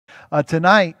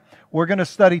Tonight, we're going to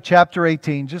study chapter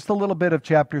 18, just a little bit of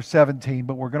chapter 17,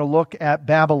 but we're going to look at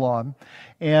Babylon.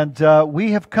 And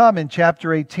we have come in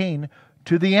chapter 18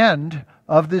 to the end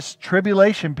of this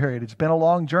tribulation period. It's been a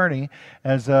long journey.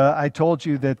 As I told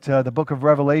you that the book of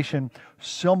Revelation,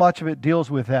 so much of it deals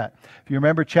with that. If you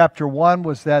remember, chapter 1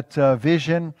 was that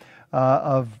vision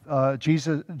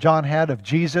John had of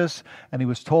Jesus, and he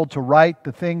was told to write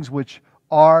the things which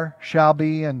are, shall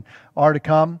be, and are to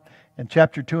come. In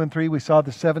chapter 2 and 3, we saw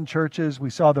the 7 churches.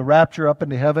 We saw the rapture up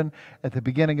into heaven at the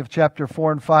beginning of chapter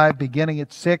 4 and 5. Beginning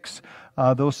at 6,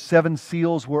 those 7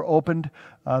 seals were opened.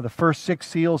 The first 6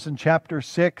 seals in chapter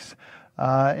 6.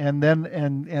 And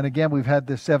again, we've had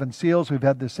the 7 seals. We've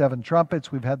had the 7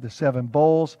 trumpets. We've had the 7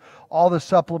 bowls. All the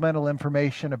supplemental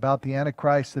information about the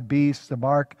Antichrist, the beast, the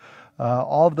mark,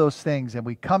 all of those things. And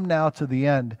we come now to the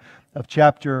end of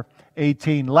chapter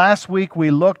 18. Last week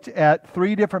we looked at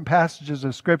 3 different passages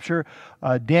of Scripture.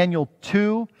 Daniel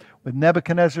 2 with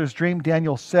Nebuchadnezzar's dream.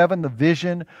 Daniel 7, the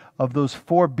vision of those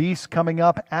 4 beasts coming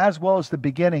up, as well as the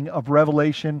beginning of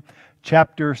Revelation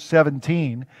chapter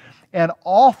 17. And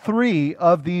all 3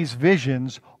 of these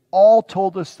visions all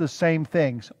told us the same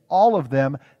things. All of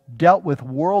them dealt with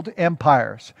world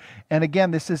empires. And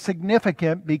again, this is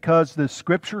significant because the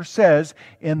Scripture says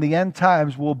in the end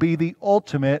times will be the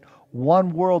ultimate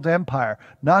one world empire.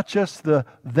 Not just the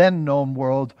then known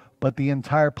world, but the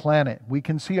entire planet. We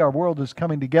can see our world is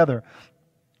coming together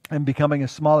and becoming a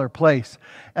smaller place.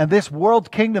 And this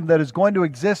world kingdom that is going to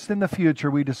exist in the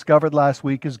future, we discovered last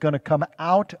week, is going to come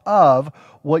out of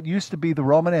what used to be the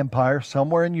Roman Empire,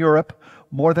 somewhere in Europe,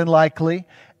 more than likely.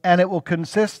 And it will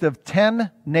consist of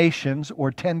 10 nations,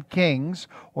 or 10 kings,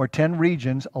 or 10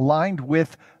 regions aligned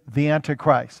with the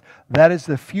Antichrist. That is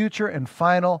the future and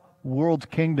final world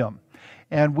kingdom.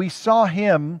 And we saw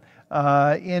him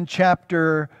in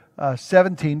chapter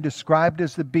 17 described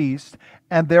as the beast,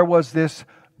 and there was this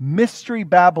Mystery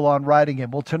Babylon riding him.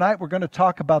 Well, tonight we're going to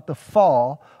talk about the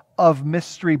fall of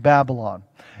Mystery Babylon.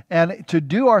 And to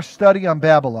do our study on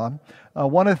Babylon,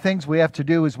 one of the things we have to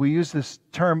do is we use this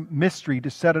term mystery to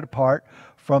set it apart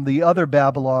from the other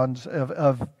Babylons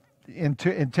of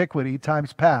antiquity,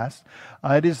 times past.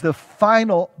 It is the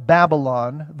final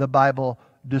Babylon the Bible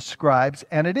describes,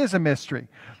 and it is a mystery.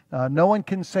 No one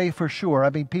can say for sure. I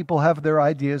mean, people have their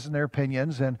ideas and their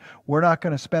opinions, and we're not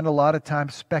going to spend a lot of time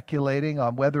speculating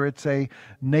on whether it's a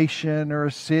nation or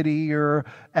a city or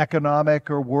economic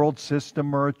or world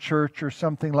system or a church or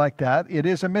something like that. It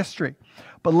is a mystery.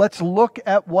 But let's look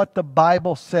at what the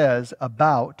Bible says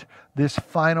about this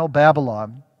final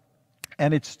Babylon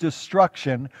and its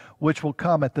destruction, which will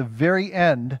come at the very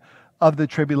end of the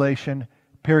tribulation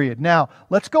period. Now,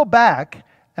 let's go back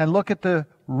and look at the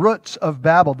roots of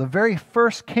Babel. The very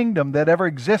first kingdom that ever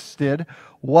existed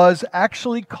was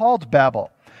actually called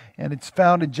Babel. And it's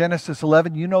found in Genesis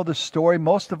 11. You know the story.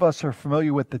 Most of us are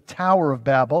familiar with the Tower of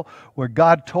Babel, where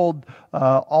God told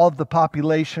all of the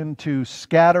population to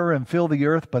scatter and fill the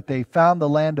earth, but they found the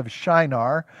land of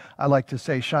Shinar. I like to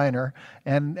say Shinar.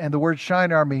 And the word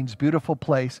Shinar means beautiful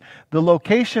place. The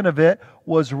location of it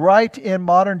was right in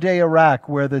modern-day Iraq,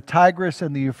 where the Tigris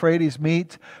and the Euphrates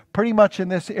meet. Pretty much in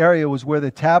this area was where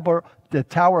the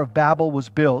Tower of Babel was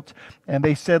built. And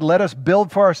they said, let us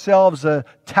build for ourselves a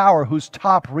tower whose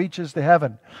top reaches to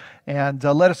heaven. And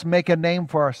let us make a name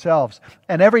for ourselves.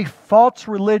 And every false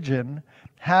religion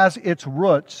has its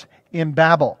roots in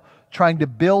Babel, trying to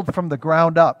build from the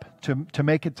ground up to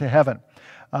make it to heaven.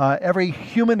 Every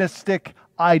humanistic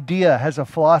idea has a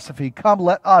philosophy. Come,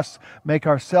 let us make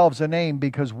ourselves a name,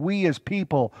 because we as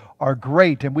people are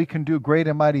great and we can do great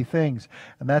and mighty things.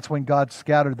 And that's when God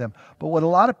scattered them. But what a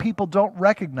lot of people don't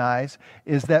recognize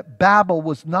is that Babel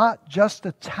was not just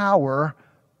a tower,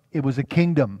 it was a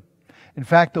kingdom. In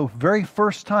fact, the very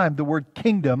first time the word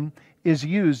kingdom is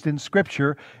used in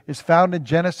Scripture is found in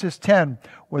Genesis 10,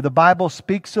 where the Bible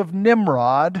speaks of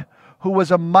Nimrod, who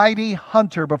was a mighty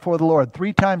hunter before the Lord.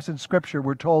 3 times in Scripture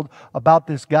we're told about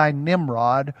this guy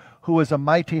Nimrod, who was a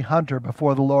mighty hunter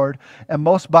before the Lord. And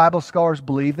most Bible scholars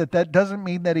believe that that doesn't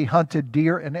mean that he hunted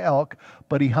deer and elk,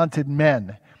 but he hunted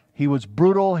men. He was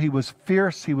brutal, he was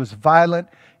fierce, he was violent,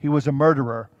 he was a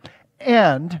murderer.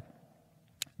 And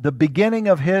the beginning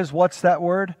of his, what's that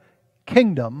word?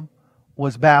 Kingdom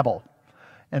was Babel.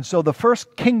 And so the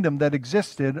first kingdom that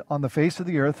existed on the face of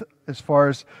the earth, as far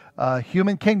as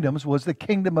human kingdoms, was the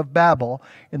kingdom of Babel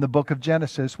in the book of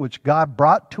Genesis, which God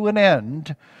brought to an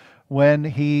end when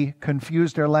He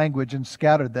confused their language and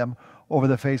scattered them over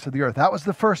the face of the earth. That was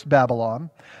the first Babylon.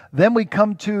 Then we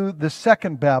come to the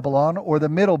second Babylon, or the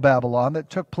middle Babylon, that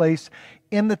took place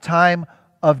in the time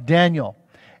of Daniel.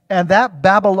 And that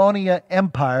Babylonia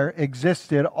Empire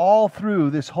existed all through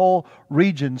this whole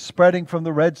region, spreading from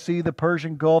the Red Sea, the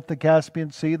Persian Gulf, the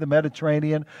Caspian Sea, the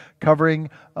Mediterranean, covering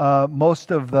most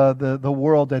of the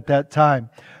world at that time.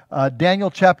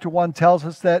 Daniel chapter 1 tells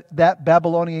us that that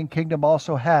Babylonian kingdom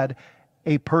also had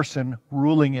a person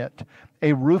ruling it,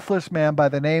 a ruthless man by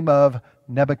the name of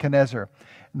Nebuchadnezzar.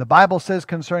 And the Bible says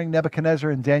concerning Nebuchadnezzar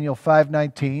in Daniel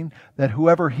 5:19 that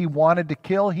whoever he wanted to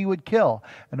kill, he would kill.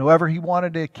 And whoever he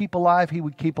wanted to keep alive, he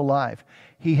would keep alive.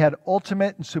 He had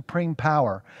ultimate and supreme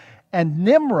power. And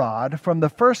Nimrod from the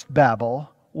first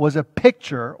Babel was a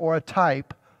picture or a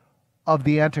type of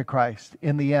the Antichrist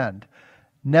in the end.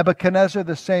 Nebuchadnezzar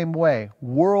the same way,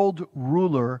 world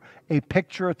ruler, a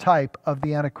picture, a type of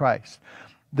the Antichrist.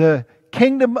 The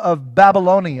kingdom of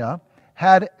Babylonia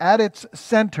had at its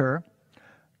center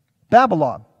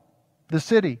Babylon, the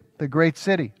city, the great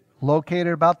city,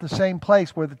 located about the same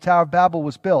place where the Tower of Babel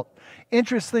was built.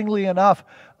 Interestingly enough,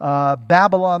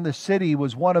 Babylon, the city,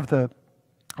 was one of the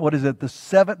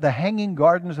Hanging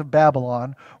Gardens of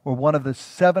Babylon were one of the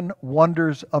 7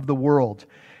 wonders of the world.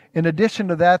 In addition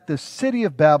to that, the city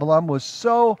of Babylon was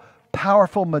so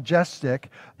powerful, majestic,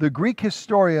 the Greek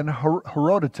historian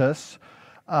Herodotus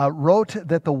wrote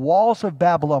that the walls of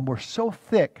Babylon were so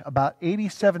thick, about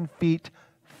 87 feet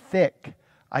thick.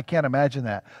 I can't imagine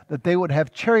that they would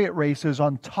have chariot races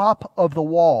on top of the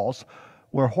walls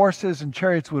where horses and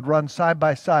chariots would run side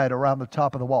by side around the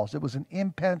top of the walls. It was an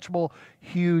impenetrable,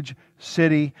 huge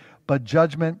city, but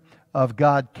judgment of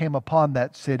God came upon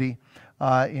that city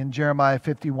in Jeremiah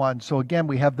 51. So again,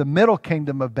 we have the middle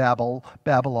kingdom of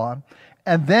Babylon.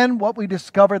 And then what we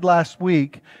discovered last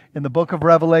week in the book of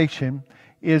Revelation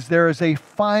is there is a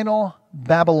final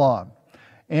Babylon.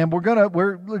 And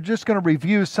we're just going to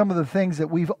review some of the things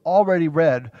that we've already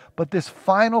read. But this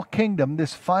final kingdom,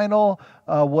 this final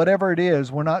whatever it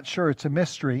is, we're not sure, it's a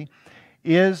mystery,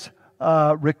 is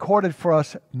recorded for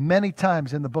us many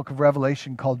times in the book of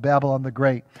Revelation called Babylon the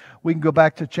Great. We can go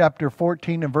back to chapter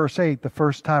 14 and verse 8, the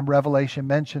first time Revelation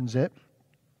mentions it,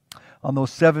 on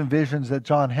those 7 visions that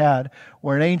John had,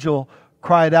 where an angel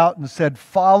cried out and said,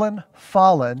 "Fallen,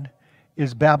 fallen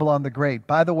is Babylon the Great."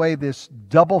 By the way, this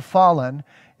double fallen,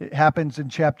 it happens in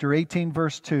chapter 18,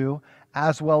 verse 2,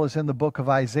 as well as in the book of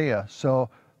Isaiah. So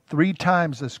 3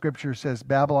 times the scripture says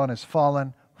Babylon is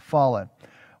fallen, fallen.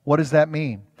 What does that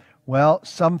mean? Well,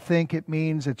 some think it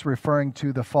means it's referring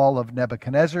to the fall of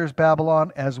Nebuchadnezzar's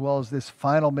Babylon, as well as this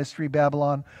final mystery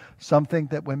Babylon. Some think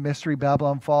that when mystery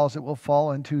Babylon falls, it will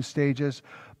fall in 2 stages,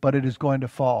 but it is going to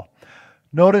fall.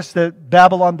 Notice that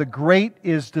Babylon the Great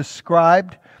is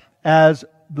described as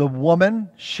the woman,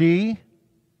 she,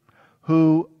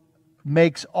 who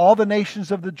makes all the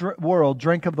nations of the world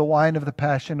drink of the wine of the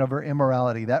passion of her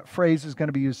immorality. That phrase is going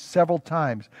to be used several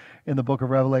times in the book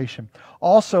of Revelation.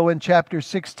 Also in chapter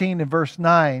 16 and verse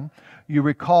 9, you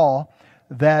recall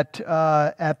that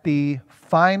at the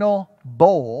final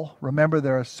bowl, remember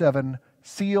there are 7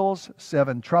 seals,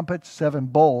 7 trumpets, 7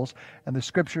 bowls, and the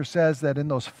scripture says that in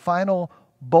those final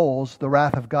bowls, the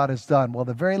wrath of God is done. Well,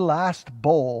 the very last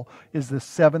bowl is the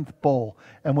 7th bowl.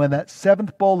 And when that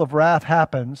 7th bowl of wrath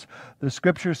happens, the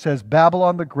scripture says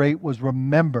Babylon the Great was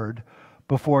remembered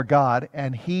before God,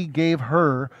 and he gave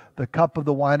her the cup of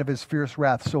the wine of his fierce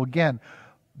wrath. So again,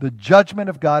 the judgment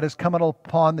of God is coming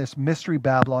upon this mystery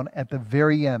Babylon at the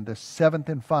very end, the 7th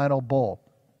and final bowl.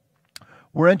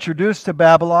 We're introduced to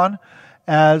Babylon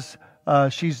as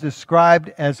she's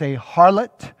described as a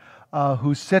harlot,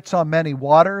 who sits on many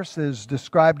waters, is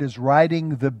described as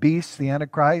riding the beast, the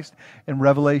Antichrist, in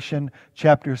Revelation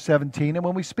chapter 17. And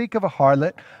when we speak of a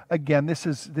harlot, again, this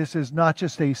is not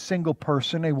just a single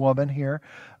person, a woman here.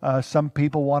 Some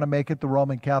people want to make it the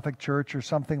Roman Catholic Church or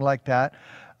something like that.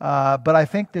 But I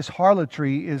think this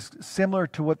harlotry is similar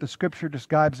to what the Scripture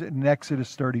describes in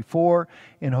Exodus 34,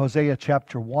 in Hosea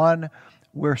chapter 1,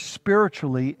 where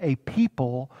spiritually a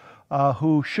people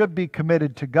who should be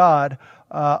committed to God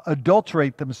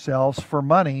adulterate themselves for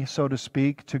money, so to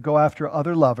speak, to go after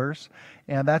other lovers.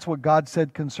 And that's what God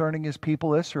said concerning his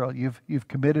people Israel. You've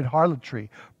committed harlotry,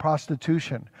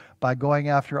 prostitution, by going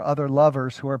after other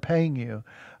lovers who are paying you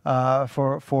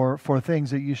for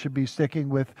things that you should be sticking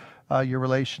with your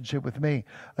relationship with me.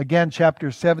 Again,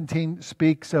 chapter 17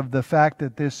 speaks of the fact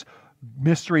that this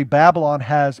mystery Babylon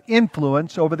has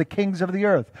influence over the kings of the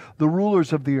earth, the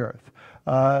rulers of the earth.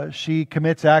 She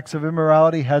commits acts of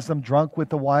immorality, has them drunk with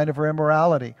the wine of her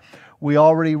immorality. We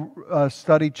already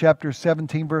studied chapter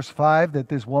 17, verse 5, that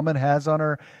this woman has on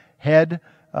her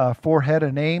forehead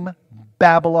a name,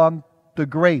 Babylon the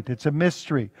Great. It's a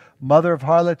mystery, mother of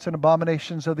harlots and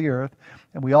abominations of the earth.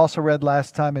 And we also read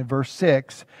last time in verse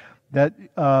 6 that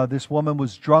this woman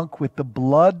was drunk with the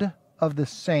blood of the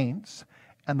saints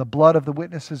and the blood of the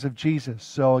witnesses of Jesus.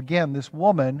 So again, this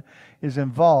woman is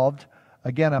involved.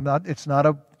 Again, it's not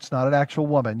an actual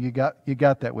woman. You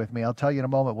got that with me. I'll tell you in a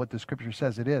moment what the scripture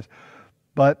says it is.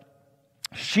 But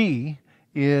she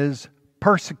is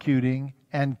persecuting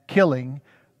and killing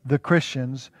the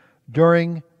Christians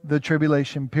during the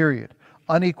tribulation period.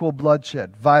 Unequal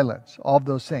bloodshed, violence, all of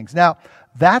those things. Now,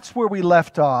 that's where we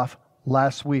left off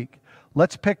last week.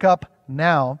 Let's pick up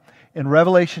now in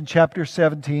Revelation chapter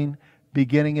 17,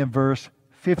 beginning in verse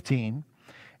 15,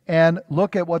 and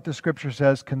look at what the scripture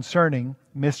says concerning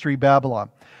Mystery Babylon.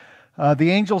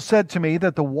 The angel said to me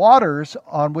that the waters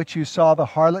on which you saw the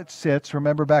harlot sits,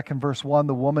 remember back in verse 1,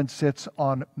 the woman sits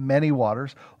on many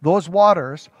waters. Those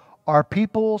waters are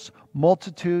peoples,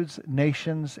 multitudes,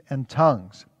 nations, and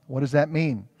tongues. What does that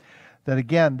mean? That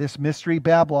again, this Mystery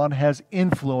Babylon has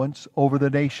influence over the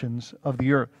nations of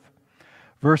the earth.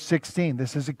 Verse 16,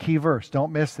 this is a key verse.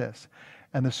 Don't miss this.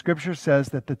 And the scripture says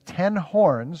that the 10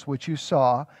 horns which you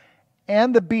saw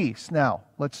and the beast. Now,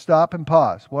 let's stop and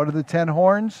pause. What are the 10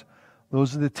 horns?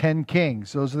 Those are the 10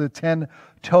 kings. Those are the 10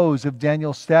 toes of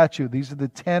Daniel's statue. These are the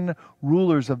 10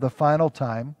 rulers of the final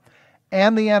time.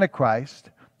 And the Antichrist.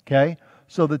 Okay?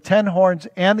 So the 10 horns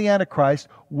and the Antichrist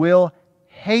will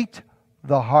hate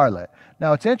the harlot.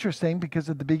 Now it's interesting because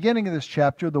at the beginning of this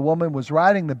chapter, the woman was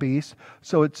riding the beast.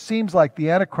 So it seems like the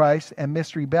Antichrist and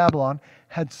Mystery Babylon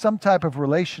had some type of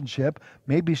relationship.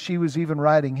 Maybe she was even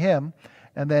riding him.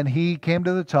 And then he came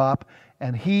to the top.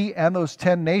 And he and those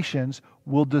 10 nations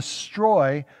will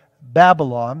destroy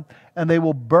Babylon. And they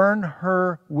will burn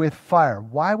her with fire.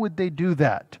 Why would they do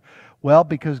that? Well,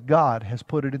 because God has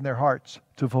put it in their hearts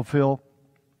to fulfill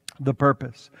the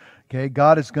purpose. Okay,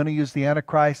 God is going to use the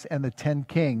Antichrist and the 10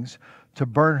 kings to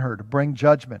burn her, to bring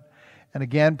judgment. And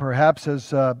again, perhaps as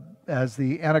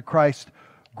the Antichrist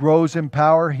grows in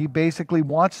power, he basically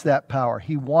wants that power.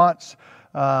 He wants,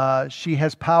 she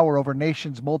has power over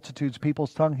nations, multitudes,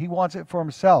 people's tongue. He wants it for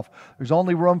himself. There's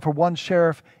only room for one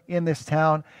sheriff in this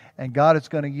town, and God is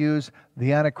going to use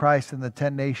the Antichrist and the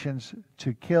 10 nations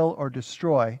to kill or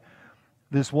destroy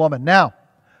this woman. Now,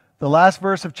 the last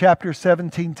verse of chapter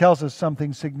 17 tells us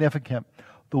something significant.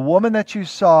 The woman that you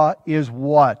saw is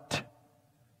what?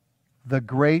 The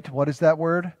great, what is that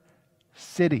word?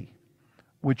 City,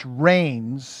 which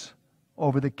reigns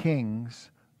over the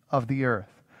kings of the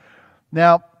earth.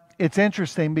 Now, it's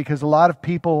interesting because a lot of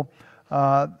people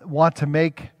want to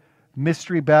make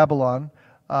Mystery Babylon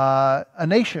a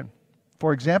nation.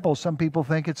 For example, some people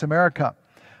think it's America.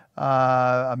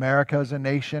 America as a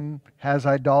nation has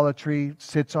idolatry,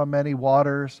 sits on many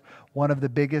waters, one of the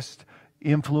biggest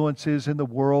influences in the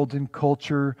world in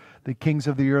culture. The kings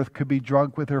of the earth could be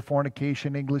drunk with their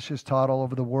fornication. English is taught all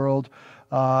over the world.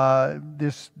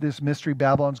 This Mystery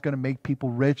Babylon is going to make people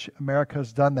rich. America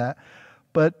has done that.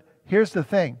 But here's the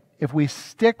thing. If we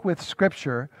stick with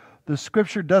Scripture, the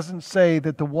Scripture doesn't say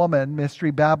that the woman,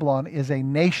 Mystery Babylon, is a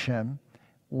nation.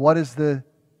 What does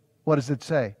it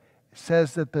say? It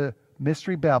says that the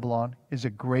Mystery Babylon is a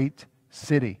great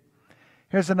city.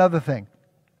 Here's another thing.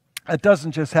 It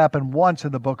doesn't just happen once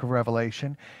in the book of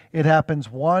Revelation. It happens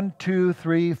 1, 2,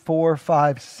 3, 4,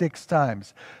 5, 6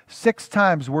 times. 6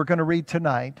 times we're going to read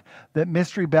tonight that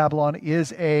Mystery Babylon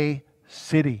is a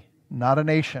city, not a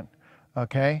nation.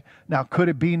 Okay? Now, could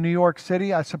it be New York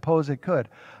City? I suppose it could.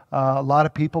 A lot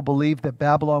of people believe that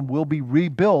Babylon will be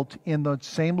rebuilt in the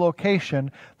same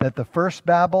location that the first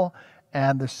Babel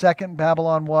and the second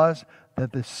Babylon was,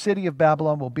 that the city of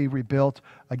Babylon will be rebuilt.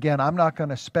 Again, I'm not going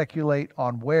to speculate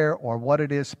on where or what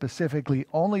it is specifically,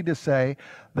 only to say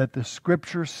that the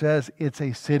Scripture says it's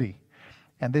a city.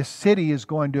 And this city is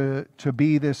going to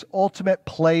be this ultimate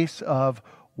place of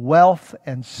wealth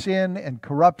and sin and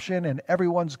corruption, and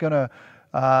everyone's going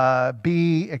to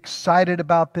be excited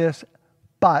about this.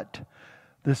 But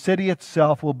the city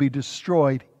itself will be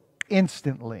destroyed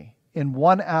instantly. In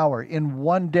 1 hour, in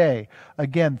 1 day.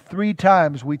 Again, 3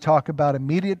 times we talk about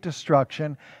immediate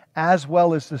destruction, as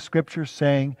well as the Scripture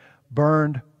saying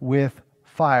burned with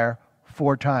fire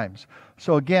 4 times.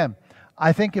 So again,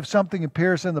 I think if something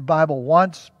appears in the Bible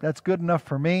once, that's good enough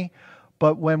for me.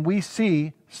 But when we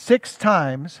see 6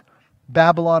 times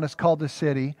Babylon is called a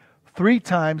city, 3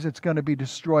 times it's going to be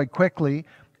destroyed quickly,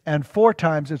 and 4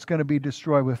 times it's going to be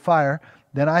destroyed with fire,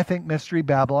 then I think Mystery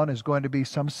Babylon is going to be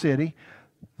some city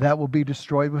that will be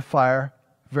destroyed with fire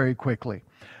very quickly.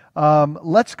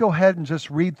 Let's go ahead and just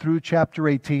read through chapter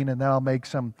 18, and then I'll make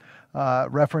some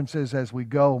references as we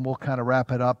go, and we'll kind of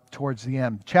wrap it up towards the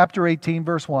end. Chapter 18,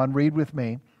 verse 1, read with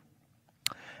me.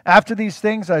 After these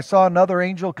things I saw another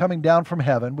angel coming down from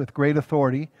heaven with great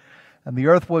authority, and the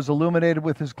earth was illuminated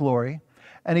with his glory.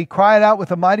 And he cried out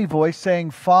with a mighty voice,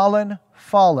 saying, Fallen,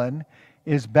 fallen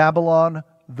is Babylon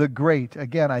the Great.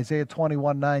 Again, Isaiah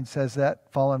 21:9 says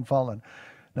that, fallen, fallen.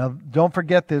 Now, don't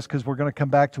forget this, because we're going to come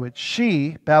back to it.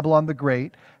 She, Babylon the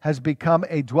Great, has become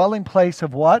a dwelling place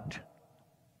of what?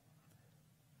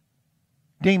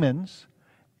 Demons.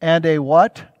 And a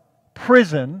what?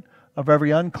 Prison of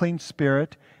every unclean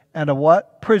spirit. And a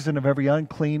what? Prison of every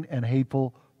unclean and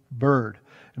hateful bird.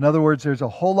 In other words, there's a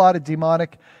whole lot of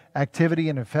demonic activity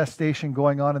and infestation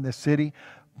going on in this city.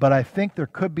 But I think there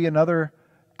could be another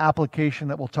application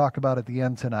that we'll talk about at the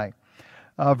end tonight.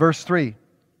 Verse 3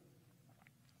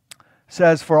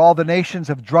 says, For all the nations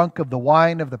have drunk of the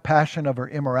wine of the passion of her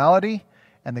immorality,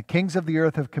 and the kings of the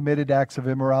earth have committed acts of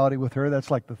immorality with her.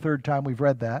 That's like the third time we've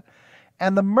read that.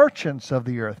 And the merchants of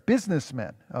the earth,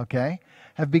 businessmen,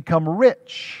 have become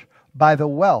rich by the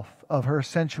wealth of her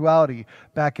sensuality.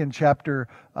 Back in chapter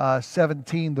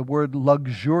 17, the word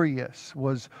luxurious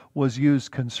was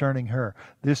used concerning her.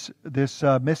 This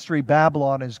mystery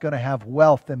Babylon is going to have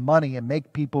wealth and money and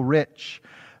make people rich.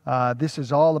 This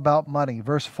is all about money.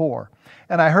 Verse 4,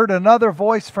 And I heard another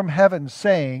voice from heaven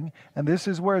saying, and this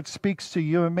is where it speaks to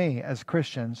you and me as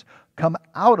Christians, Come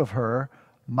out of her,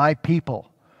 my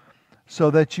people, so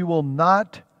that you will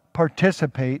not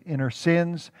participate in her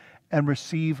sins and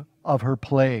receive of her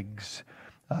plagues.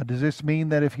 Does this mean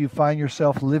that if you find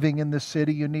yourself living in this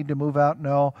city, you need to move out?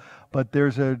 No, but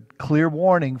there's a clear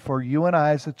warning for you and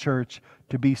I as a church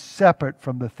to be separate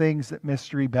from the things that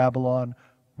Mystery Babylon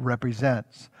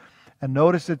represents. And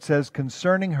notice it says,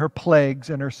 concerning her plagues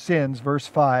and her sins, verse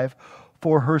 5,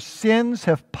 For her sins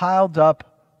have piled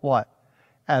up, what?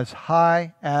 As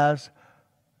high as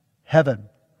heaven.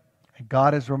 And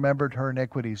God has remembered her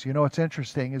iniquities. You know what's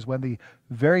interesting is when the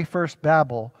very first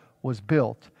Babel was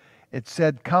built, it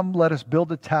said, Come, let us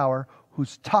build a tower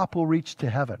whose top will reach to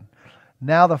heaven.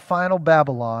 Now the final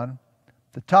Babylon,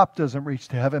 the top doesn't reach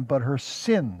to heaven, but her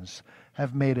sins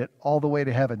have made it all the way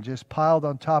to heaven, just piled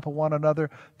on top of one another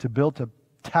to build a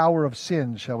tower of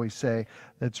sin, shall we say,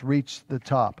 that's reached the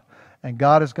top. And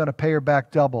God is going to pay her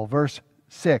back double. Verse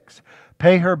 6,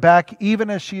 Pay her back even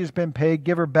as she has been paid.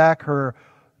 Give her back her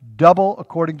double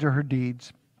according to her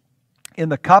deeds. In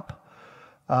the cup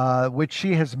which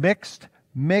she has mixed,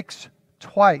 mix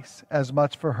twice as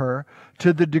much for her.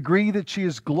 To the degree that she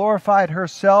has glorified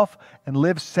herself and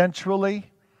lived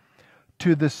sensually,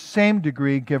 to the same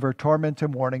degree give her torment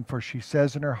and warning, for she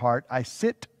says in her heart, I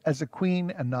sit as a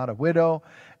queen and not a widow,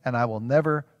 and I will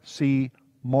never see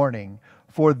mourning.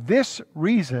 For this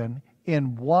reason,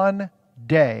 in one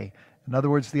day, in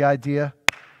other words, the idea,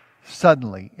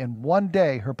 suddenly, in one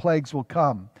day her plagues will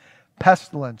come,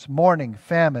 pestilence, mourning,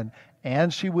 famine,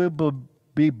 and she will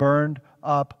be burned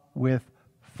up with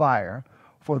fire.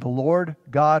 For the Lord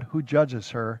God who judges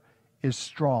her is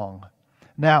strong.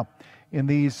 Now, in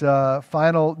these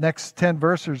final next 10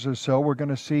 verses or so, we're going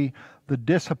to see the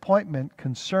disappointment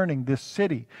concerning this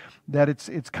city. That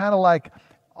it's kind of like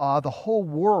the whole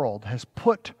world has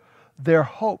put their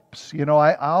hopes. You know,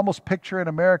 I almost picture in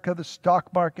America the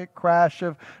stock market crash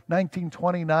of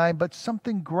 1929, but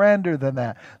something grander than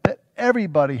that. That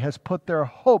everybody has put their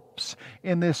hopes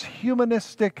in this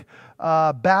humanistic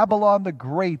Babylon the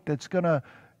Great that's going to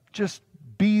just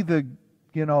be the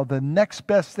next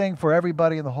best thing for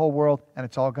everybody in the whole world, and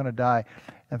it's all going to die.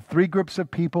 And three groups of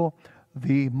people,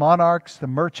 the monarchs, the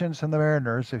merchants, and the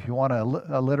mariners, if you want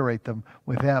to alliterate them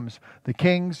with M's, the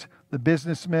kings, the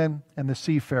businessmen, and the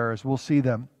seafarers. We'll see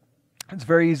them. It's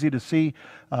very easy to see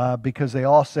because they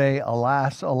all say,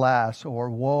 alas, alas, or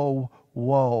woe,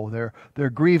 woe. They're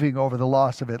grieving over the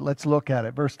loss of it. Let's look at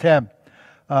it. Verse 9.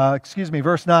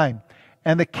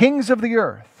 And the kings of the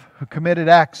earth who committed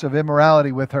acts of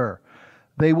immorality with her,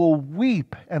 they will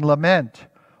weep and lament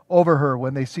over her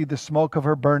when they see the smoke of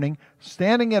her burning,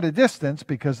 standing at a distance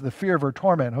because of the fear of her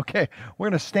torment. Okay, we're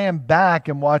going to stand back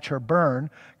and watch her burn,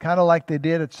 kind of like they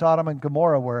did at Sodom and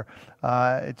Gomorrah, where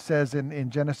it says in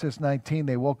Genesis 19,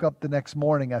 they woke up the next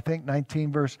morning, I think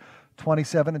 19 verse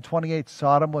 27 and 28,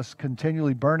 Sodom was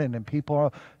continually burning and people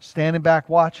are standing back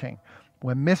watching.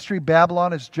 When Mystery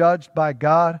Babylon is judged by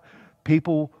God,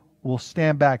 people will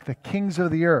stand back, the kings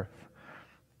of the earth.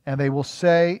 And they will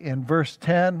say in verse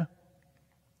 10,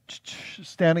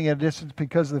 standing at a distance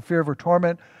because of the fear of her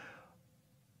torment,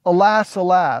 alas,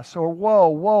 alas, or woe,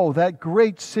 woe, that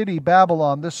great city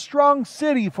Babylon, the strong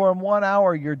city, for in 1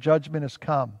 hour your judgment has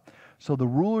come. So the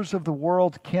rulers of the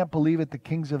world can't believe it, the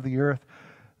kings of the earth,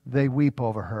 they weep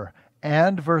over her.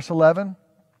 And verse 11,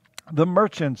 the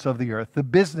merchants of the earth, the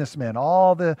businessmen,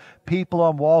 all the people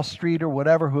on Wall Street or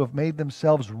whatever who have made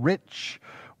themselves rich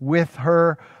with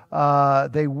her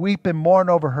They weep and mourn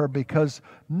over her because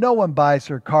no one buys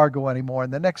her cargo anymore.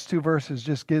 And the next two verses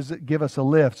just give us a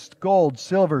list. Gold,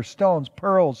 silver, stones,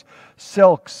 pearls,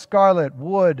 silk, scarlet,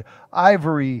 wood,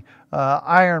 ivory,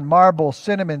 iron, marble,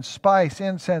 cinnamon, spice,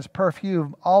 incense,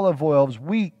 perfume, olive oils,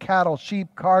 wheat, cattle, sheep,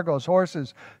 cargoes,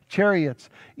 horses, chariots,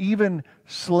 even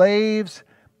slaves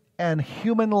and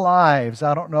human lives.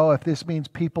 I don't know if this means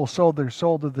people sold their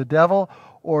soul to the devil,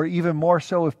 or even more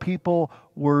so if people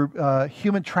were,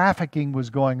 human trafficking was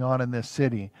going on in this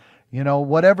city. You know,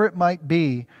 whatever it might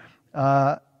be,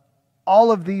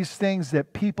 all of these things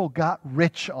that people got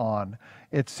rich on.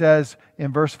 It says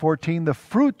in verse 14, the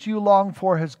fruit you long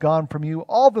for has gone from you.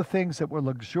 All the things that were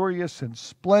luxurious and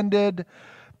splendid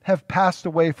have passed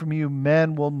away from you.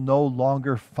 Men will no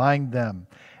longer find them.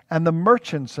 And the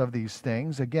merchants of these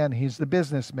things, again, he's the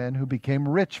businessman who became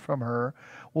rich from her,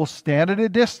 will stand at a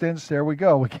distance. There we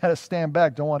go. We got to stand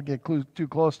back. Don't want to get too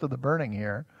close to the burning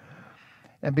here.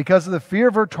 And because of the fear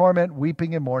of her torment,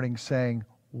 weeping and mourning, saying,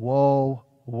 woe,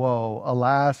 woe,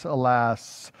 alas,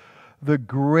 alas, the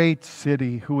great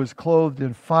city who was clothed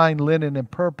in fine linen and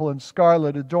purple and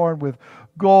scarlet, adorned with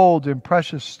gold and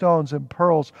precious stones and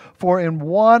pearls. For in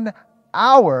 1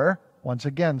 hour, once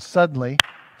again, suddenly,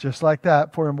 just like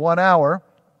that, for in 1 hour,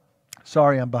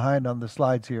 sorry, I'm behind on the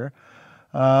slides here.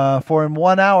 For in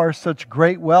 1 hour, such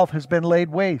great wealth has been laid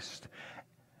waste.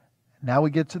 Now we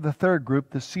get to the third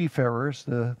group, the seafarers,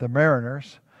 the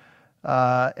mariners.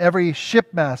 Every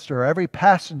shipmaster, every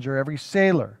passenger, every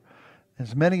sailor,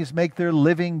 as many as make their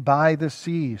living by the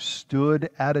sea,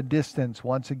 stood at a distance,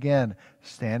 once again,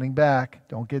 standing back,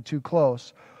 don't get too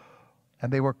close.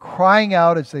 And they were crying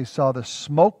out as they saw the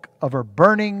smoke of her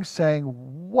burning, saying,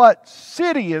 what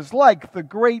city is like the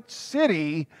great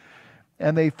city?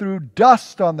 And they threw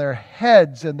dust on their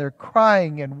heads, and they're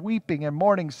crying and weeping and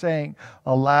mourning, saying,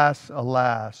 alas,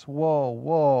 alas, woe,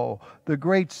 woe, the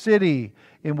great city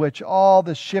in which all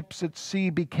the ships at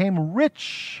sea became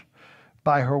rich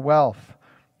by her wealth.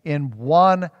 In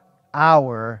 1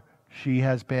 hour she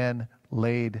has been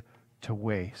laid to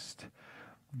waste.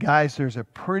 Guys, there's a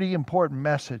pretty important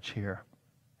message here.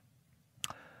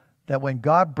 That when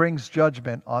God brings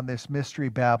judgment on this mystery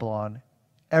Babylon,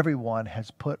 everyone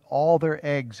has put all their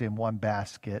eggs in one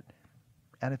basket,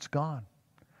 and it's gone.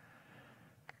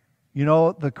 You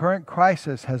know, the current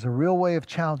crisis has a real way of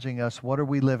challenging us. What are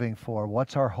we living for?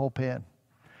 What's our hope in?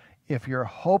 If your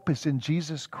hope is in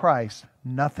Jesus Christ,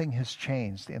 nothing has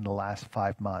changed in the last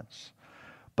 5 months.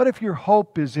 But if your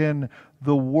hope is in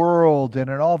the world and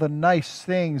in all the nice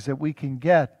things that we can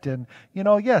get, and, you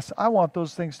know, yes, I want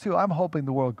those things too. I'm hoping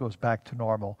the world goes back to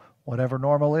normal, whatever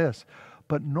normal is.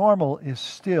 But normal is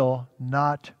still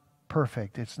not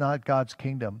perfect. It's not God's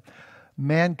kingdom.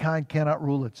 Mankind cannot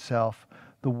rule itself.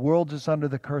 The world is under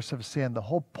the curse of sin. The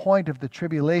whole point of the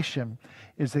tribulation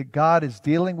is that God is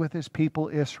dealing with His people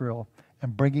Israel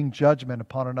and bringing judgment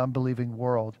upon an unbelieving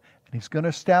world. And He's going to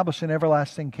establish an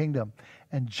everlasting kingdom.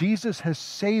 And Jesus has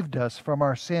saved us from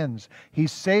our sins.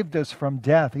 He's saved us from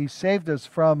death. He saved us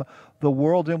from the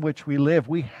world in which we live.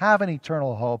 We have an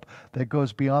eternal hope that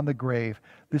goes beyond the grave.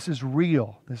 This is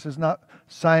real. This is not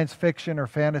science fiction or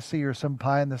fantasy or some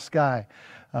pie in the sky.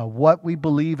 What we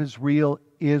believe is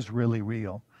really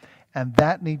real. And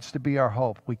that needs to be our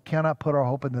hope. We cannot put our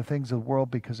hope in the things of the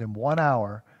world, because in 1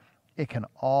 hour it can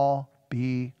all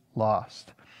be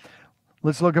lost.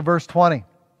 Let's look at verse 20.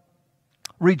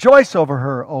 Rejoice over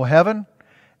her, O heaven,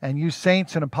 and you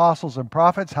saints and apostles and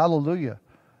prophets. Hallelujah.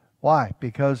 Why?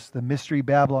 Because the mystery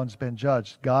Babylon's been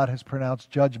judged. God has pronounced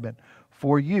judgment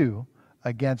for you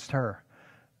against her.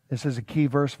 This is a key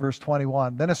verse, verse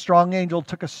 21. Then a strong angel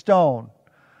took a stone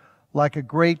like a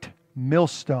great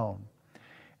millstone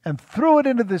and threw it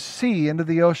into the sea, into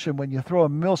the ocean. When you throw a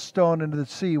millstone into the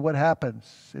sea, what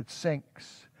happens? It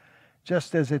sinks.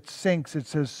 Just as it sinks, it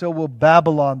says, so will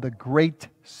Babylon, the great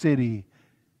city,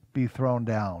 be thrown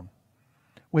down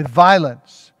with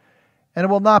violence, and it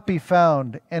will not be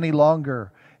found any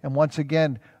longer. And once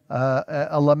again,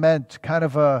 a lament, kind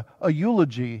of a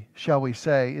eulogy, shall we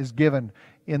say, is given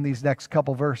in these next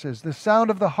couple verses. The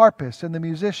sound of the harpist and the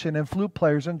musician and flute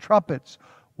players and trumpets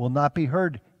will not be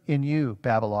heard in you,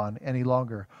 Babylon, any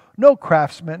longer. No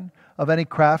craftsman of any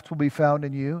craft will be found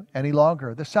in you any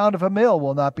longer. The sound of a mill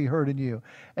will not be heard in you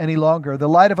any longer. The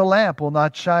light of a lamp will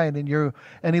not shine in you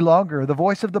any longer. The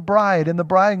voice of the bride and the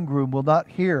bridegroom will not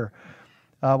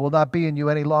be in you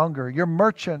any longer. Your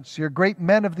merchants, your great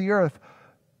men of the earth.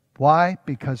 Why?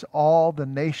 Because all the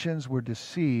nations were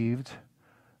deceived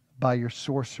by your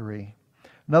sorcery.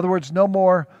 In other words, no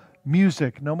more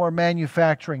music, no more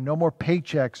manufacturing, no more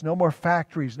paychecks, no more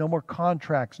factories, no more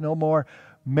contracts, no more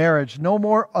marriage, no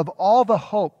more of all the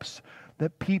hopes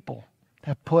that people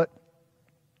have put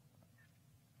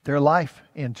their life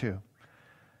into.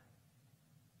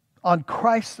 On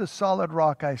Christ the solid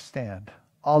rock I stand.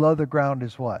 All other ground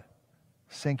is what?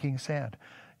 Sinking sand.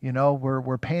 You know,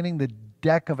 we're painting the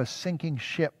deck of a sinking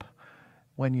ship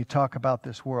when you talk about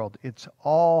this world. It's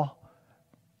all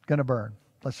going to burn.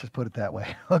 Let's just put it that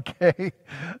way, okay?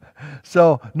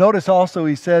 So notice also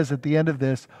he says at the end of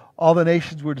this, all the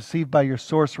nations were deceived by your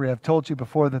sorcery. I've told you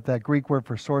before that Greek word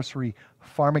for sorcery,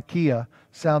 pharmakia,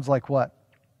 sounds like what?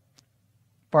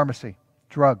 Pharmacy,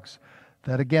 drugs.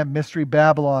 That again, Mystery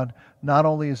Babylon, not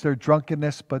only is there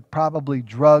drunkenness, but probably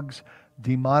drugs,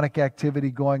 demonic activity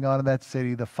going on in that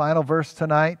city. The final verse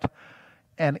tonight,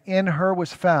 and in her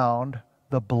was found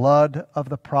the blood of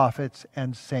the prophets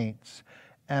and saints,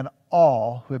 and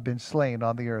all who have been slain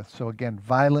on the earth. So again,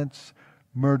 violence,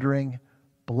 murdering,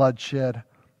 bloodshed,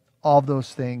 all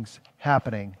those things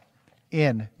happening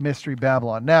in Mystery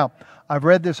Babylon. Now, I've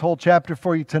read this whole chapter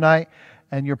for you tonight,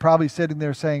 and you're probably sitting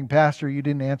there saying, Pastor, you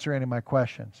didn't answer any of my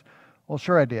questions. Well,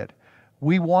 sure I did.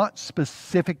 We want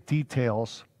specific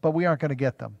details, but we aren't going to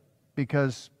get them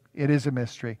because it is a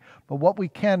mystery. But what we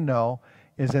can know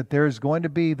is that there is going to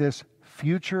be this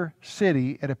future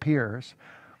city, it appears,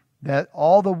 that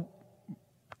all the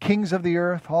kings of the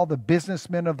earth, all the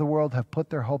businessmen of the world have put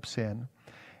their hopes in.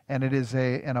 And it is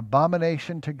an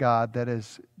abomination to God that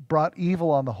has brought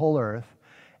evil on the whole earth.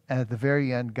 And at the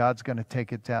very end, God's going to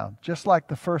take it down. Just like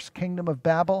the first kingdom of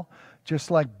Babel,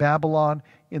 just like Babylon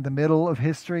in the middle of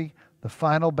history, the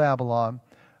final Babylon,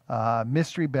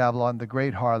 Mystery Babylon, the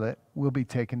great harlot, will be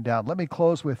taken down. Let me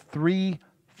close with three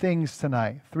things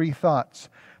tonight, three thoughts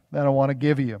that I want to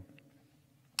give you.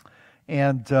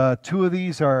 And two of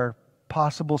these are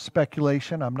possible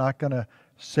speculation. I'm not going to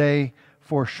say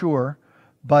for sure,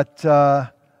 but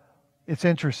it's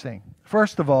interesting.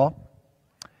 First of all,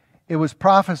 it was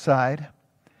prophesied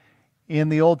in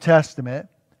the Old Testament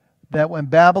that when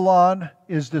Babylon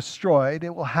is destroyed,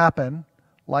 it will happen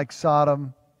like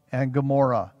Sodom and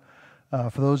Gomorrah.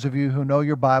 For those of you who know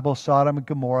your Bible, Sodom and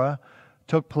Gomorrah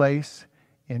took place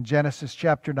in Genesis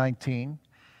chapter 19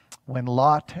 when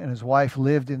Lot and his wife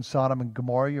lived in Sodom and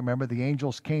Gomorrah. You remember the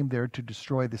angels came there to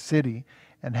destroy the city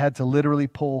and had to literally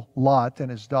pull Lot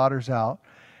and his daughters out.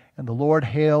 And the Lord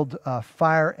hailed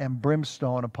fire and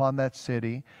brimstone upon that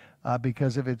city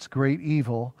because of its great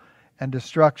evil and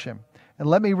destruction. And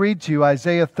let me read to you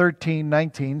Isaiah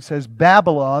 13:19 says,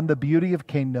 Babylon, the beauty of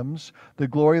kingdoms, the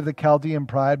glory of the Chaldean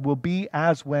pride, will be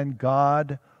as when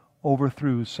God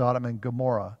overthrew Sodom and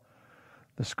Gomorrah.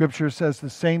 The scripture says the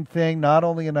same thing not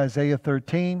only in Isaiah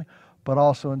 13, but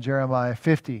also in Jeremiah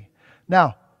 50.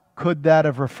 Now, could that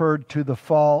have referred to the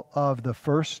fall of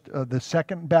the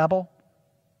second Babel,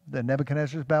 the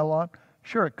Nebuchadnezzar's Babylon?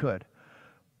 Sure it could.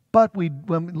 But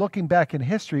when looking back in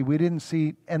history, we didn't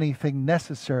see anything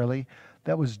necessarily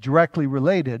that was directly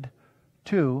related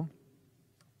to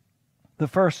the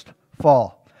first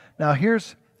fall. Now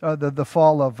here's the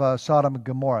fall of Sodom and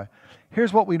Gomorrah.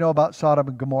 Here's what we know about Sodom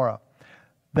and Gomorrah.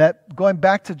 That going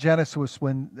back to Genesis,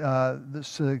 when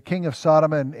the king of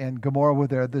Sodom and Gomorrah were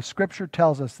there, the scripture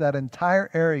tells us that entire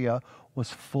area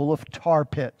was full of tar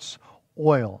pits,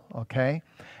 oil, okay?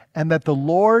 And that the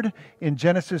Lord in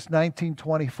Genesis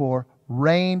 19:24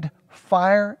 rained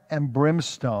fire and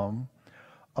brimstone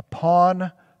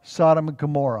upon Sodom and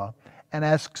Gomorrah. And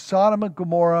as Sodom and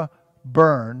Gomorrah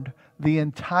burned, the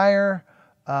entire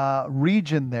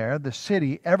region there, the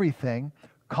city, everything,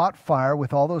 caught fire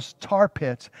with all those tar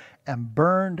pits and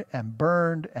burned and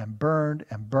burned and burned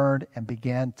and burned and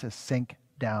began to sink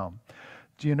down.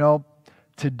 Do you know,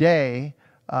 today,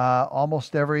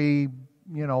 almost every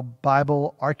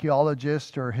Bible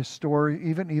archaeologist or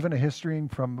historian, even a historian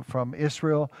from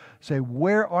Israel, say,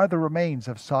 where are the remains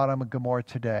of Sodom and Gomorrah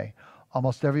today?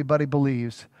 Almost everybody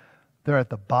believes they're at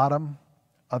the bottom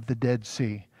of the Dead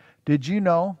Sea. Did you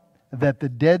know that the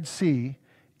Dead Sea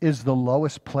is the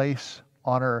lowest place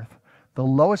on earth? The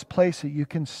lowest place that you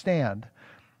can stand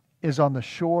is on the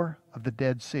shore of the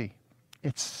Dead Sea.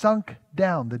 It's sunk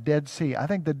down, the Dead Sea. I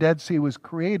think the Dead Sea was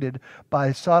created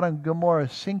by Sodom and Gomorrah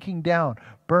sinking down,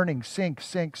 burning, sink,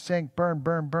 sink, sink, burn,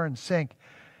 burn, burn, sink.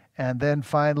 And then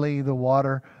finally the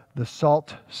water, the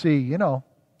salt sea,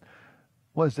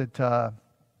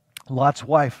 Lot's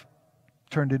wife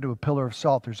turned into a pillar of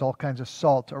salt. There's all kinds of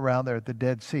salt around there at the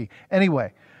Dead Sea.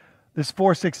 Anyway, this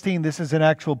 416, this is an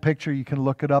actual picture. You can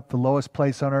look it up. The lowest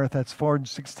place on earth, that's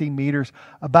 416 meters.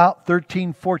 About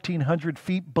 1,400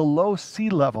 feet below sea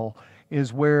level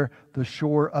is where the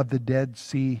shore of the Dead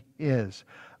Sea is.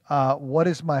 What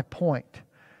is my point?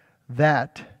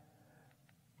 That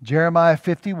Jeremiah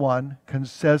 51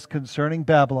 says concerning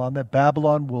Babylon that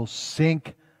Babylon will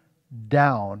sink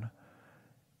down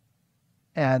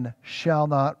and shall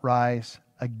not rise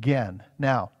again.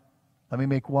 Now, let me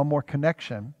make one more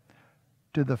connection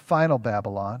to the final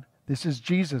Babylon. This is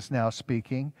Jesus now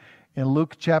speaking in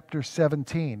Luke chapter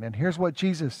 17. And here's what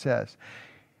Jesus says.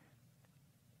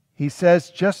 He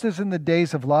says, just as in the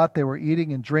days of Lot they were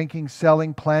eating and drinking,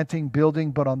 selling, planting,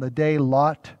 building, but on the day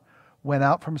Lot went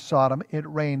out from Sodom, it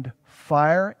rained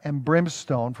fire and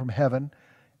brimstone from heaven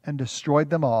and destroyed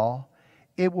them all.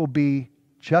 It will be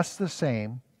just the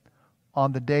same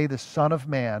on the day the Son of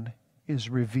Man is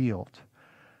revealed.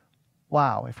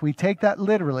 Wow, if we take that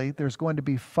literally, there's going to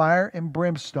be fire and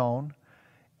brimstone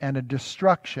and a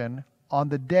destruction on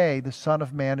the day the Son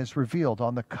of Man is revealed,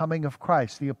 on the coming of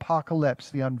Christ, the apocalypse,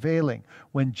 the unveiling,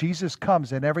 when Jesus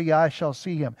comes and every eye shall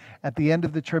see him. At the end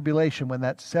of the tribulation, when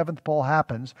that seventh bowl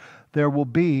happens, there will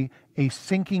be a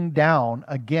sinking down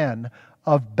again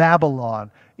of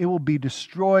Babylon. It will be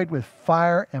destroyed with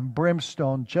fire and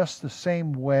brimstone, just the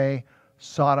same way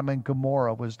Sodom and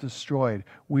Gomorrah was destroyed.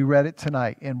 We read it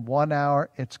tonight. In 1 hour,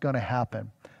 it's going to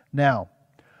happen. Now,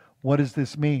 what does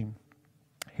this mean?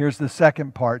 Here's the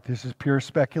second part. This is pure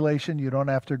speculation. You don't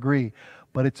have to agree.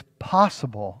 But it's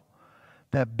possible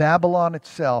that Babylon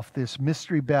itself, this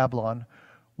mystery Babylon,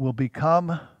 will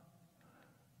become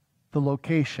the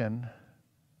location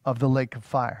of the lake of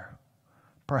fire.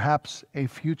 Perhaps a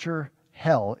future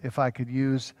hell, if I could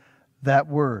use that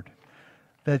word.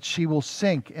 That she will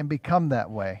sink and become that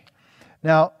way.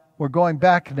 Now, we're going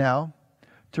back now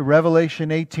to Revelation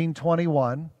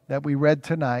 18:21 that we read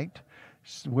tonight,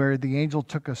 where the angel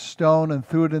took a stone and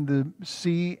threw it in the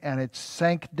sea and it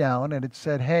sank down, and it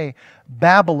said, hey,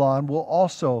 Babylon will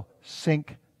also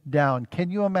sink down.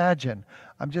 Can you imagine?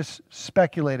 I'm just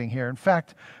speculating here. In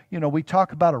fact, we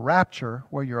talk about a rapture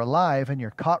where you're alive and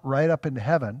you're caught right up into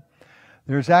heaven.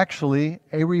 There's actually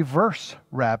a reverse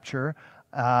rapture,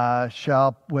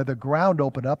 where the ground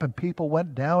opened up and people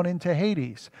went down into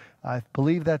Hades. I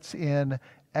believe that's in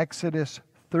Exodus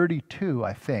 32,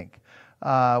 I think.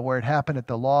 Where it happened at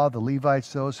the law, the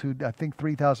Levites, those who, I think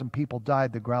 3,000 people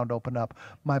died, the ground opened up.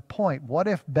 My point, what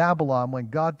if Babylon, when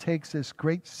God takes this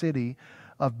great city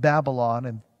of Babylon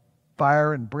and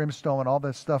fire and brimstone and all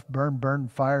this stuff, burn,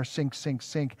 fire, sink,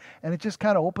 and it just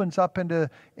kind of opens up into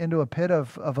a pit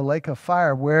of a lake of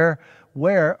fire where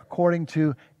according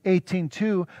to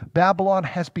 18:2, Babylon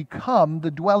has become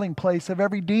the dwelling place of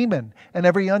every demon and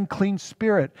every unclean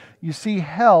spirit. You see,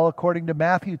 hell, according to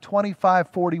Matthew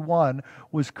 25:41,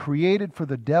 was created for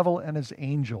the devil and his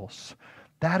angels.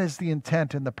 That is the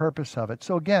intent and the purpose of it.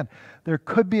 So again, there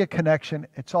could be a connection.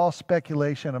 It's all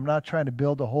speculation. I'm not trying to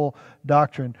build a whole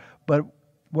doctrine. But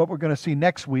what we're going to see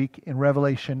next week in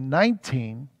Revelation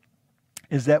 19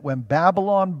 is that when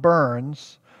Babylon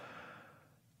burns,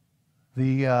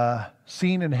 the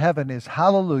scene in heaven is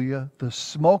hallelujah. The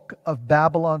smoke of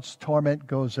Babylon's torment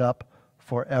goes up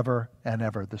forever and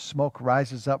ever. The smoke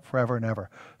rises up forever and ever.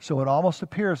 So it almost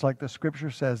appears like the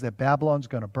scripture says that Babylon's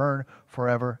going to burn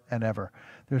forever and ever.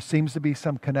 There seems to be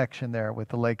some connection there with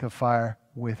the lake of fire,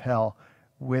 with hell,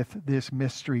 with this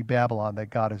mystery Babylon that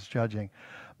God is judging.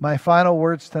 My final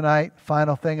words tonight,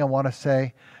 final thing I want to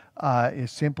say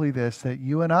is simply this, that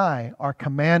you and I are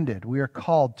commanded, we are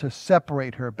called to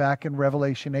separate her, back in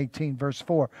Revelation 18 verse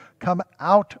 4. Come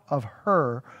out of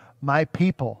her, my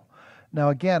people. Now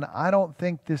again, I don't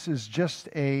think this is just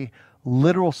a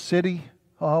literal city.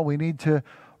 Oh, we need to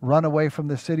run away from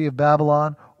the city of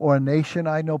Babylon, or a nation.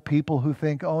 I know people who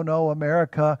think, oh no,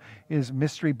 America is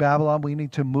mystery Babylon. We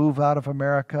need to move out of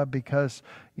America because,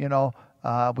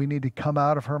 we need to come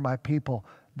out of her, my people.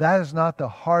 That is not the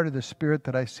heart of the Spirit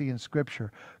that I see in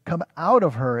Scripture. Come out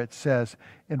of her, it says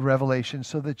in Revelation,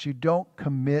 so that you don't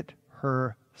commit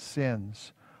her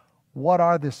sins. What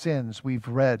are the sins we've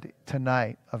read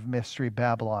tonight of Mystery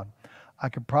Babylon? I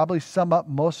could probably sum up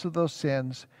most of those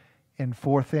sins in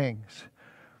 4 things.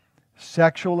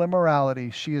 Sexual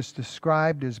immorality. She is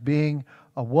described as being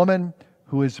a woman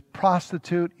who is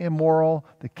prostitute, immoral,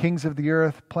 the kings of the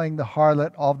earth, playing the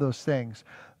harlot, all those things.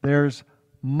 There's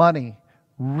money,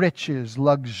 riches,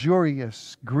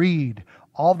 luxurious, greed.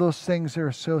 All those things are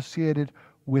associated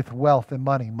with wealth and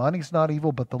money. Money's not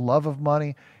evil, but the love of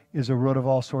money is a root of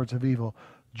all sorts of evil.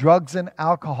 Drugs and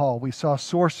alcohol. We saw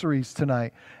sorceries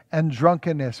tonight. And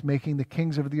drunkenness, making the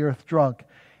kings of the earth drunk.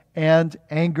 And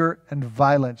anger and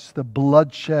violence, the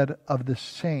bloodshed of the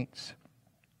saints.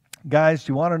 Guys,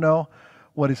 do you want to know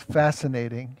what is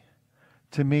fascinating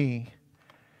to me?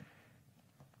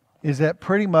 Is that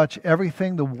pretty much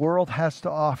everything the world has to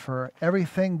offer,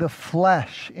 everything the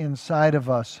flesh inside of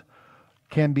us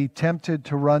can be tempted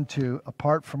to run to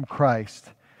apart from Christ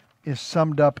is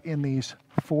summed up in these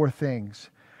four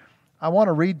things. I want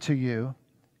to read to you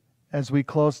as we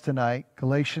close tonight,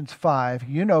 Galatians 5.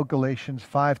 You know Galatians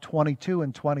 5:22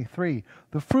 and 23.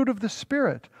 The fruit of the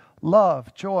Spirit: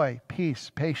 love, joy, peace,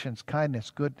 patience, kindness,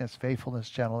 goodness, faithfulness,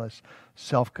 gentleness,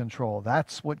 self-control.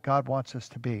 That's what God wants us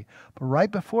to be. But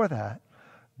right before that,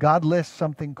 God lists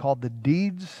something called the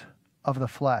deeds of the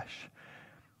flesh.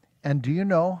 And do you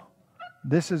know,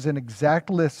 this is an exact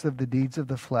list of the deeds of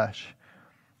the flesh: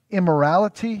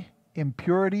 immorality,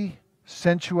 impurity,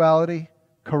 sensuality,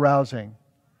 carousing.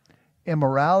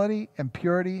 Immorality,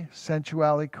 impurity,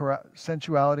 sensuality,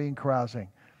 and carousing.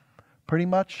 Pretty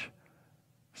much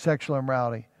sexual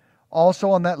immorality.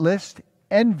 Also on that list,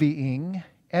 envying,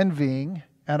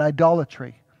 and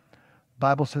idolatry. The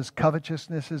Bible says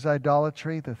covetousness is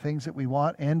idolatry, the things that we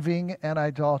want, envying and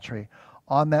idolatry.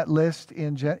 On that list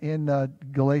in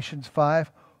Galatians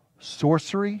 5,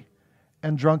 sorcery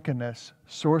and drunkenness.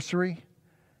 Sorcery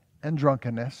and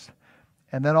drunkenness.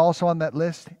 And then also on that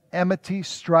list, enmity,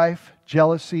 strife,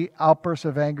 jealousy, outbursts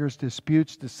of anger,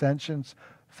 disputes, dissensions,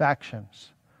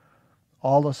 factions.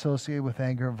 All associated with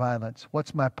anger and violence.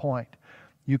 What's my point?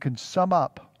 You can sum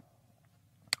up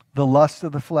the lust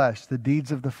of the flesh, the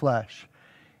deeds of the flesh: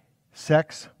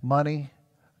 sex, money,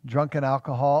 drunken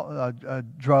alcohol,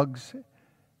 drugs,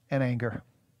 and anger.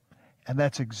 And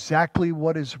that's exactly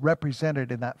what is represented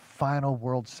in that final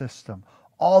world system.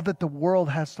 All that the world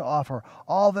has to offer,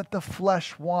 all that the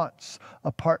flesh wants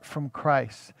apart from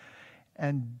Christ.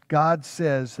 And God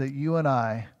says that you and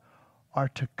I are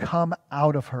to come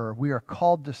out of her. We are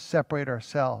called to separate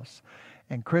ourselves.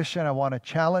 And Christian, I want to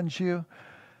challenge you.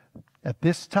 At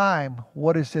this time,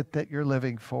 what is it that you're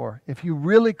living for? If you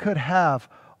really could have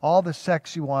all the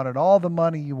sex you wanted, all the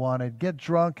money you wanted, get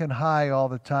drunk and high all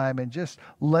the time, and just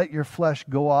let your flesh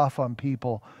go off on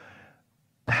people,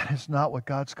 that is not what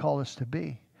God's called us to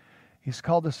be. He's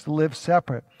called us to live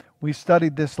separate. We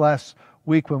studied this last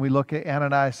week when we look at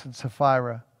Ananias and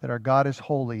Sapphira, that our God is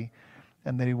holy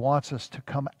and that He wants us to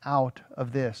come out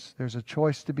of this. There's a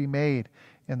choice to be made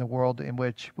in the world in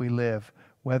which we live,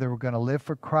 whether we're going to live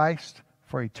for Christ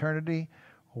for eternity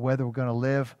or whether we're going to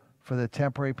live for the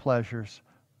temporary pleasures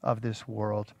of this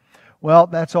world. Well,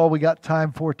 that's all we got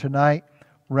time for tonight.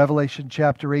 Revelation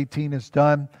chapter 18 is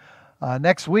done.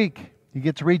 Next week, you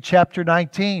get to read chapter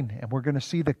 19, and we're going to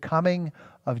see the coming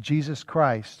of Jesus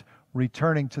Christ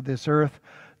returning to this earth.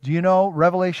 Do you know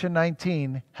Revelation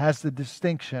 19 has the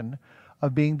distinction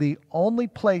of being the only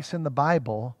place in the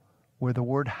Bible where the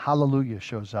word hallelujah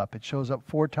shows up? It shows up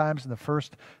 4 times in the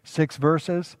first 6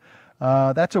 verses.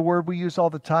 That's a word we use all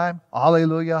the time.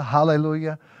 Alleluia,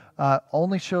 hallelujah.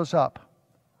 Only shows up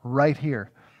right here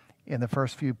in the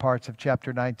first few parts of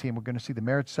chapter 19. We're going to see the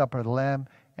marriage supper of the Lamb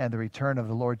and the return of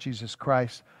the Lord Jesus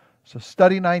Christ. So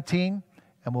study 19,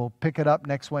 and we'll pick it up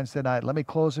next Wednesday night. Let me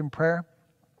close in prayer.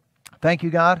 Thank you,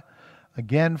 God,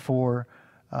 again for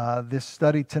this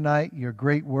study tonight, your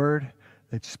great word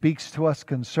that speaks to us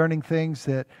concerning things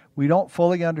that we don't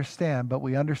fully understand, but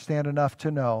we understand enough to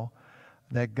know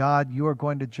that, God, you are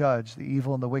going to judge the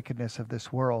evil and the wickedness of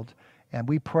this world. And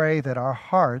we pray that our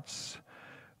hearts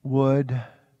would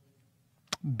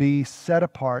be set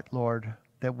apart, Lord,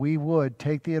 that we would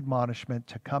take the admonishment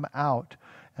to come out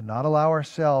and not allow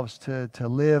ourselves to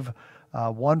live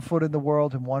 1 foot in the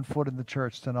world and 1 foot in the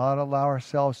church, to not allow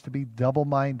ourselves to be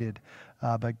double-minded.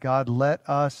 But God, let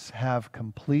us have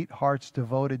complete hearts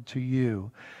devoted to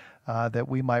you, that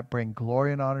we might bring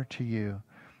glory and honor to you.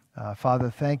 Father,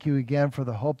 thank you again for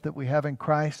the hope that we have in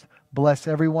Christ. Bless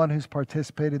everyone who's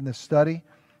participated in this study.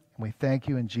 And we thank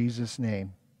you in Jesus'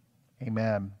 name.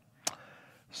 Amen.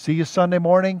 See you Sunday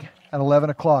morning at 11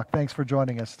 o'clock. Thanks for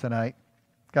joining us tonight.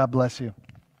 God bless you.